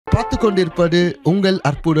பார்த்து கொண்டிருப்பது உங்கள்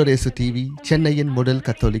அற்புதரேசு டிவி, சென்னையின் முதல்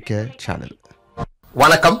கத்தோலிக்க சேனல்.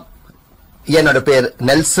 வணக்கம். என்னோட பேர்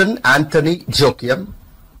நெல்சன் ஆந்தனி ஜோக்கியம்,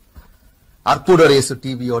 அற்புதரேசு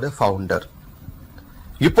டிவியோட ஃபவுண்டர்.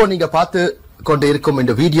 இப்போ நீங்க பார்த்து கொண்டு இருக்கும்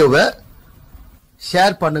இந்த வீடியோவை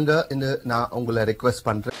ஷேர் பண்ணுங்க என்று நான் உங்களை ரெக்வெஸ்ட்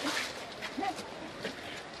பண்றேன்.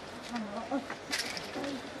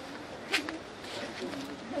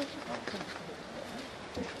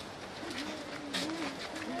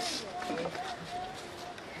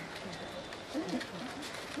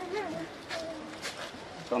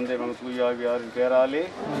 தந்தை மகன் தூய ஆவியாரின் பேராலே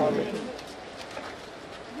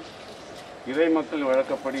இறை மக்கள்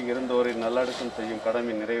வழக்கப்படி இருந்தோரை நல்லடக்கம் செய்யும்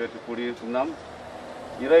கடமை நிறைவேற்றி கூடியிருக்கும் நாம்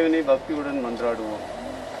இறைவனை பக்தியுடன் மன்றாடுவோம்.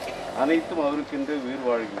 அனைத்தும் அவருக்கென்று உயிர்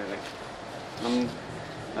வாழ்கின்றன. நம்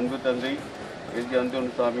அன்பு தந்தை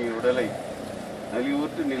அந்தோணிசாமியின் உடலை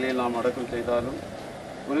நலிவூற்று நிலையில் நாம் அடக்கம் செய்தாலும்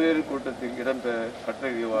குருவேறு கூட்டத்தில் இடம்பெற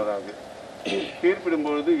கட்டளைவாராக.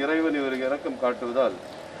 தீர்ப்பிடும்பொழுது இறைவன் இவருக்கு இரக்கம் காட்டுவதால்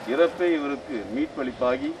இறப்பை இவருக்கு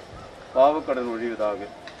மீட்பளிப்பாகி பாவக்கடன் ஒழிவதாக.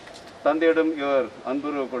 தந்தையிடம் இவர்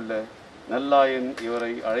அன்புறவு கொள்ள நல்லாயன் இவரை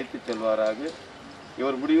அழைத்துச் செல்வாராக.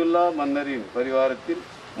 இவர் முடிவில்லா மன்னரின் பரிவாரத்தில்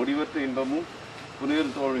முடிவற்ற இன்பமும்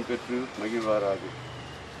புனிதர் தோழும் பெற்று மகிழ்வாராக.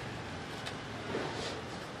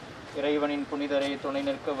 இறைவனின் புனிதரை துணை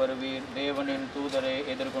நிற்க வருவீர், தேவனின் தூதரை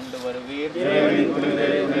எதிர்கொண்டு வருவீர்.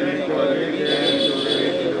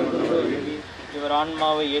 இவர்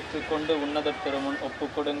ஆன்மாவை ஏற்றுக்கொண்டு உன்னத திருமுன்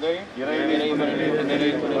ஒப்புக் கொடுங்கள்.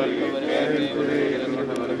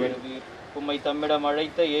 உம்மை தம்மிடம்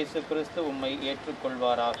அழைத்த இயேசு கிறிஸ்து உம்மை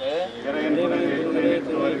ஏற்றுக்கொள்வாராக.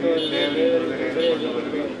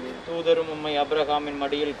 தூதரும் உம்மை அபிரகாமின்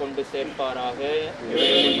மடியில் கொண்டு சேர்ப்பாராக.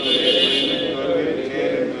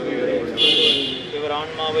 இவர்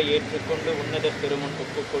ஆன்மாவை ஏற்றுக்கொண்டு உன்னத திருமுன்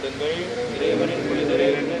ஒப்புக் கொடுங்கள். இறைவனின் புனிதரை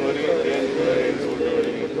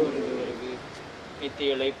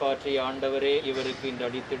நித்திய இளைப்பாற்றிய ஆண்டவரே, இவருக்கு இந்த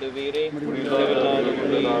அடித்திடுவீரே.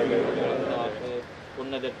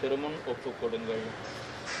 உன்னத திருமுன் ஒப்புக் கொடுங்கள்.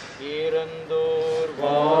 இறந்தோர்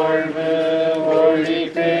வாழ்வு ஒளி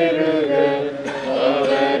பெருக,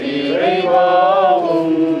 அவர்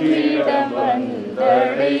இறைவாவும் இடம்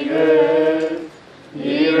வந்தடைக.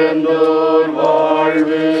 இறந்தோர்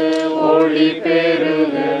வாழ்வு ஒளி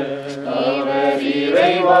பெருக, அவர்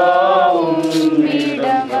இறைவாவும்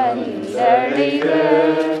இடம் வந்தடைக.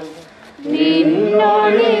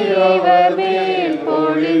 நின்னொளி அவர் மேல்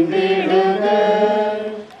பொழிந்திடுக,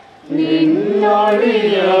 நின்னொளி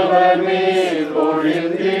அவர் மேல்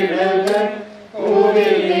பொழிந்திடுக.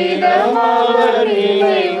 புவியிடம் அவர்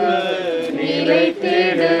நினைவு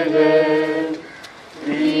நிலைத்திடுக.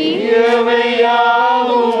 தீயவையாவும்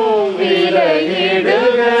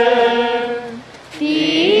விலகிடுக,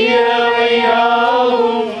 தீயவையாவும்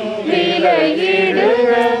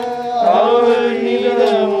விலகிடுக. அவர்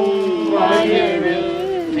நிலமும் மகிழ்வில்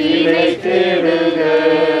நிலைத்திடுக.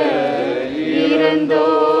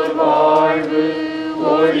 இறந்தோர் வாழ்வு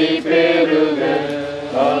ஒளி பெருக,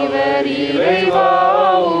 அவர்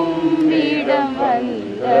இறைவாவும் இடம்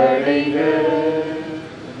வந்தடைக.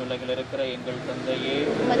 உலகில் இருக்கிற எங்கள் தந்தையே,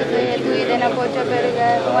 உமது பெயர் தூயதென போற்ற பெறுக.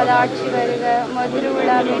 உமது ஆட்சி வருக. உமது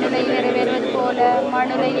திருவிழா விடுதலை நிறைவேறுவது போல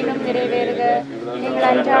மனுலையிலும் நிறைவேறுக. எங்கள்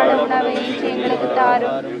அன்றாட உணவை இன்று எங்களுக்கு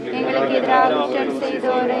தாரும். எங்களுக்கு எதிராக குற்றம்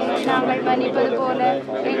செய்தோரை நாங்கள் மன்னிப்பது போல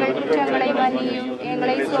எங்கள் குற்றங்களை மன்னியும்.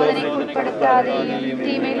 எங்களை சோதனைக்கு உட்படுத்தாதேயும்,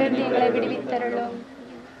 தீமையிலிருந்து எங்களை விடுவித்தருளும்.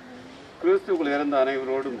 கிறிஸ்துக்குள் இறந்த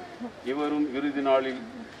அனைவரோடும் இவரும் இறுதி நாளில்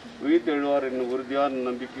உயிர்த்தெழுவார் என்னும் உறுதியான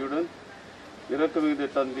நம்பிக்கையுடன் இரக்கமிகுந்த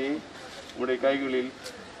தந்தையை உடைய கைகளில்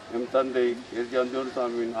எம் தந்தை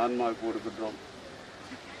அந்தோணிசாமியின் ஆன்மாவை கொடுக்கின்றோம்.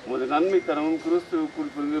 உமது நன்மை தரமும்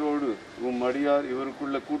கிறிஸ்துவுக்குள் புனிதரோடு உம் அடியார்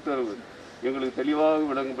இவருக்குள்ள கூட்டுறவு எங்களுக்கு தெளிவாக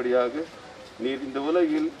விளங்கும்படியாக நீர் இந்த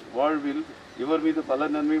உலகில் வாழ்வில் இவர் மீது பல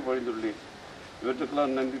நன்மை பொழிந்துள்ளேன்.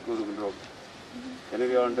 இவற்றுக்கெல்லாம் நன்றி கூறுகின்றோம்.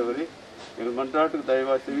 எனவே ஆண்டவரே, எங்கள் மன்றாட்டுக்கு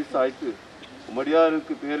தயவாக செவி சாய்த்து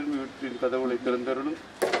உமடியாருக்கு பேரின் வீட்டின் கதவுகளை திறந்தருளும்.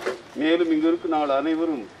 மேலும் இங்கிருக்கும் நாள்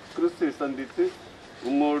அனைவரும் கிறிஸ்துவை சந்தித்து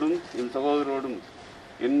உம்மோடும் என் சகோதரோடும்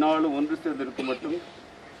எந்நாளும் ஒன்று சேர்ந்திருக்கும் மட்டும்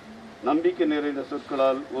நம்பிக்கை நிறைந்த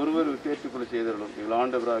சொற்களால் ஒருவர் கேட்டுக்கொள்ள செய்தருளும். எங்கள்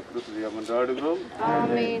ஆண்டவராக கிறிஸ்துவை மன்றாடுகிறோம்.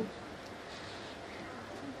 ஆமென்.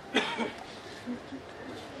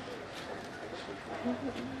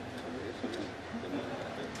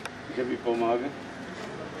 ஜெபிப்போமாக.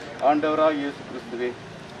 ஆண்டவராக இயேசு கிறிஸ்துவே,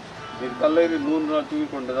 நீர் கல்லறையில் 3 நாள்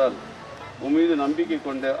தூங்கிக் கொண்டதால் உம்மீது நம்பிக்கை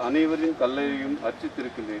கொண்ட அனைவரின் கல்லறையும்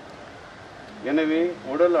அர்ச்சித்திருக்கின்றேன். எனவே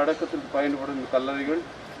உடல் அடக்கத்திற்கு பயன்படும் கல்லறைகள்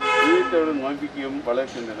உயிர்த்தெழும் நம்பிக்கையும்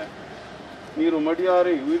வளர்க்கின்றன. நீர்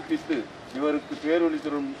உமடியாரை உயிர்ப்பித்து இவருக்கு பேரொளி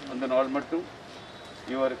தரும் அந்த நாள் மட்டும்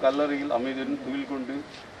இவர் கல்லறையில் அமைதியுடன் துயில் கொண்டு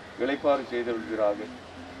இளைப்பாற செய்தவர்களாக.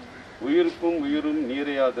 உயிருக்கும் உயிரும்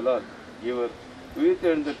நீரையாதலால் இவர்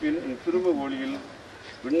உயிர்த்தெழுந்த பின் திரும்ப ஒளியில்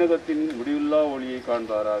விண்ணகத்தின் முடிவில்லா ஒளியை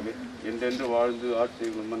காண்பாராக. என்றென்று வாழ்ந்து ஆட்சி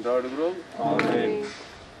மன்றாடுகிறோம்.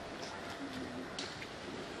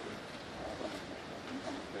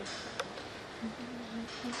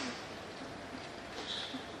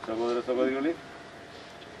 சகோதர சகோதரிகளே,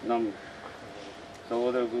 நம்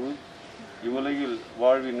சகோதர குரு இவ்வுலகில்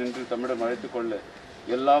வாழ்வில் நின்று தம்மிடம் அழைத்துக் கொள்ள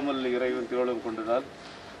எல்லாமல்ல இறைவன் திருவுளம் கொண்டதால்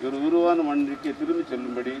இவர் உருவான மண்ணிற்கு திரும்பி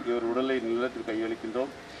செல்லும்படி இவர் உடலை நிலத்தில்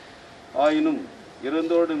கையளிக்கின்றோம். ஆயினும்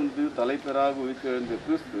இறந்தோடு இருந்து தலைப்பெறாக உயிர்த்தெழுந்த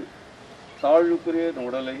கிறிஸ்து தாழ்வுக்குரிய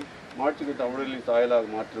உடலை மாற்றுக்கு தமிழில் சாயலாக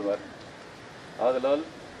மாற்றுவார். ஆதலால்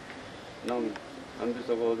நம் அன்பு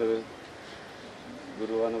சகோதரர்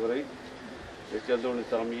குருவானவரை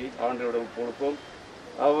அந்தோணிசாமியை ஆண்டவரிடம் கொடுப்போம்.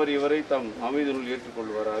 அவர் இவரை தம் அமைதியுள்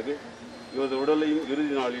ஏற்றுக்கொள்வாராக. இவரது உடலையும்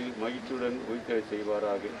இறுதி நாளில் மகிழ்ச்சியுடன் உயிர்த்தெழ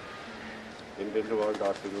செய்வாராக. என்றென்று வாழ்ந்து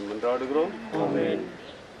ஆற்றுகிறோம் மன்றாடுகிறோம்.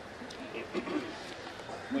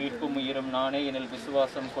 உயிர்ப்பும் உயிரும் நானே, எனில்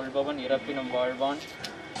விசுவாசம் கொள்பவன் இறப்பினும் வாழ்வான்.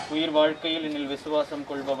 உயிர் வாழ்க்கையில் எனில் விசுவாசம்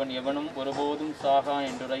கொள்பவன் எவனும் ஒருபோதும் சாகான்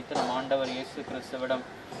என்றுரைத்த நம் ஆண்டவர் இயேசு கிறிஸ்துவிடம்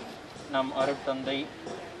நம் அருட்தந்தை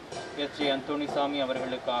அந்தோணிசாமி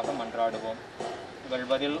அவர்களுக்காக மன்றாடுவோம். எங்கள்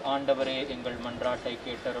பதில்: ஆண்டவரே, எங்கள் மன்றாட்டை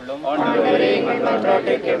கேட்டருளும்.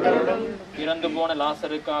 இறந்து போன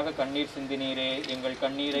லாசருக்காக கண்ணீர் சிந்தினீரே, எங்கள்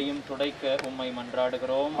கண்ணீரையும் துடைக்க உம்மை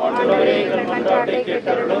மன்றாடுகிறோம்.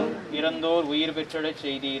 இறந்தோர் உயிர் பெற்றடச்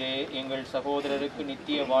செய்தீரே, எங்கள் சகோதரருக்கு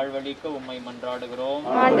நித்திய வாழ்வளிக்க உம்மை மன்றாடுகிறோம்.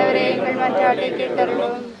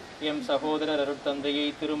 எம் சகோதரர் அருட்தந்தையை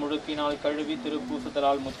திருமுழுக்கினால் கழுவி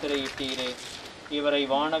திருப்பூசுதலால் முத்திரையிட்டீரே, இவரை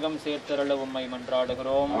வானகம் சேர்த்தருள உம்மை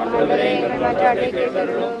மன்றாடுகிறோம்.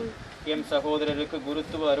 எம் சகோதரருக்கு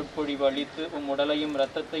குருத்துவ அருட்பொழிவு அளித்து உம் உடலையும்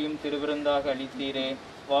இரத்தத்தையும் திருவிருந்தாக அளித்தீரே,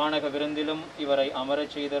 வானக விருந்திலும் இவரை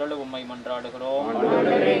அமரச் செய்தருள உம்மை மன்றாடுகிறோம்.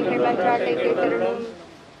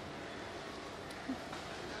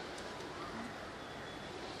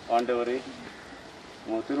 ஆண்டவரே,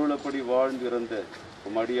 உம் திருவுளப்படி வாழ்ந்து இறந்த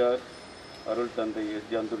உம் அடியார் அருள் தந்தை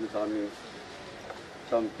அந்தோணிசாமி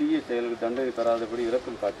தம் தீய செயல்கள் தண்டனை தராதபடி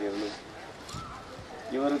இரக்கம் காட்டியவர்கள்.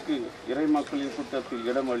 இவருக்கு இறை மக்களின் கூட்டத்தில்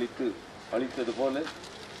இடம் அளித்தது போல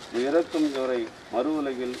இரக்கம் இவரை மறு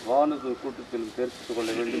உலகில் வானது கூட்டத்தில் சேர்த்துக் கொள்ள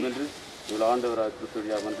வேண்டும் என்று இவள் ஆண்டவராக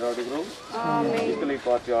கிறிஸ்துவியாக மன்றாடுகிறோம். இத்தலை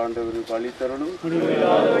பாற்றி ஆண்டவருக்கு அளித்தருளும்.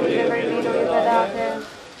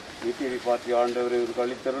 இத்தலை பாற்றி ஆண்டவருக்கு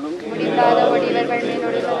அளித்தருளும்.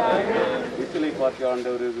 இத்தலை பாற்றி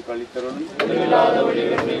ஆண்டவருக்கு அளித்தருளும்.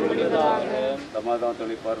 சமாதான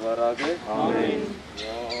தொழிற்பார்வாராக.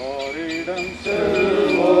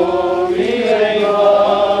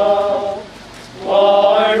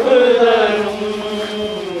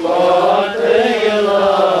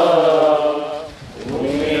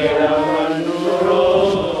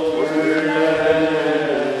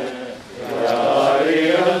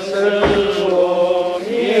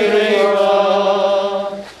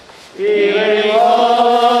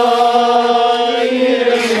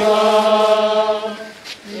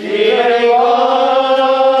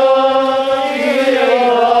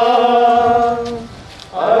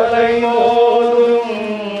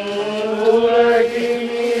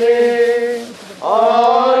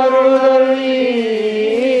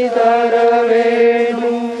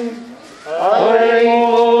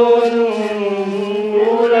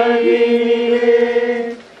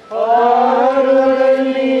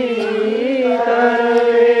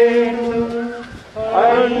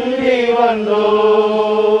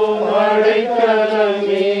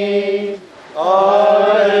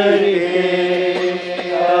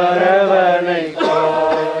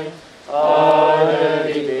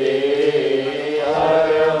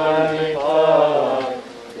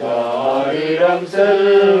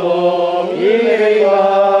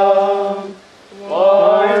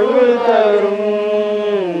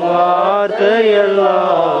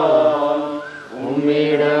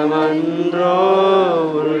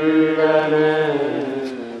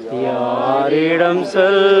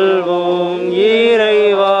 செல்வோம்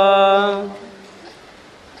இறைவா.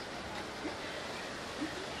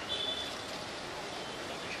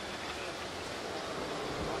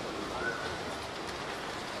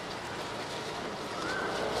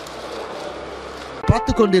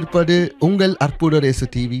 பார்த்து கொண்டிருப்பது உங்கள் அற்புதர் இயேசு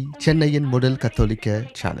டிவி, சென்னையின் முதல் கத்தோலிக்க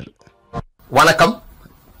சேனல். வணக்கம்,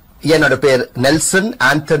 என்னோட பேர் நெல்சன்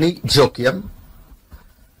ஆந்தனி ஜோக்கியம்,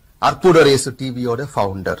 அற்புதர் இயேசு டிவியோட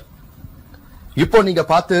ஃபவுண்டர். இப்போ நீங்க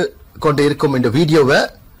பார்த்து கொண்டு இருக்கும் இந்த வீடியோவை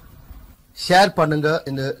ஷேர் பண்ணுங்க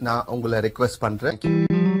நான் உங்களை ரெக்வெஸ்ட் பண்றேன்.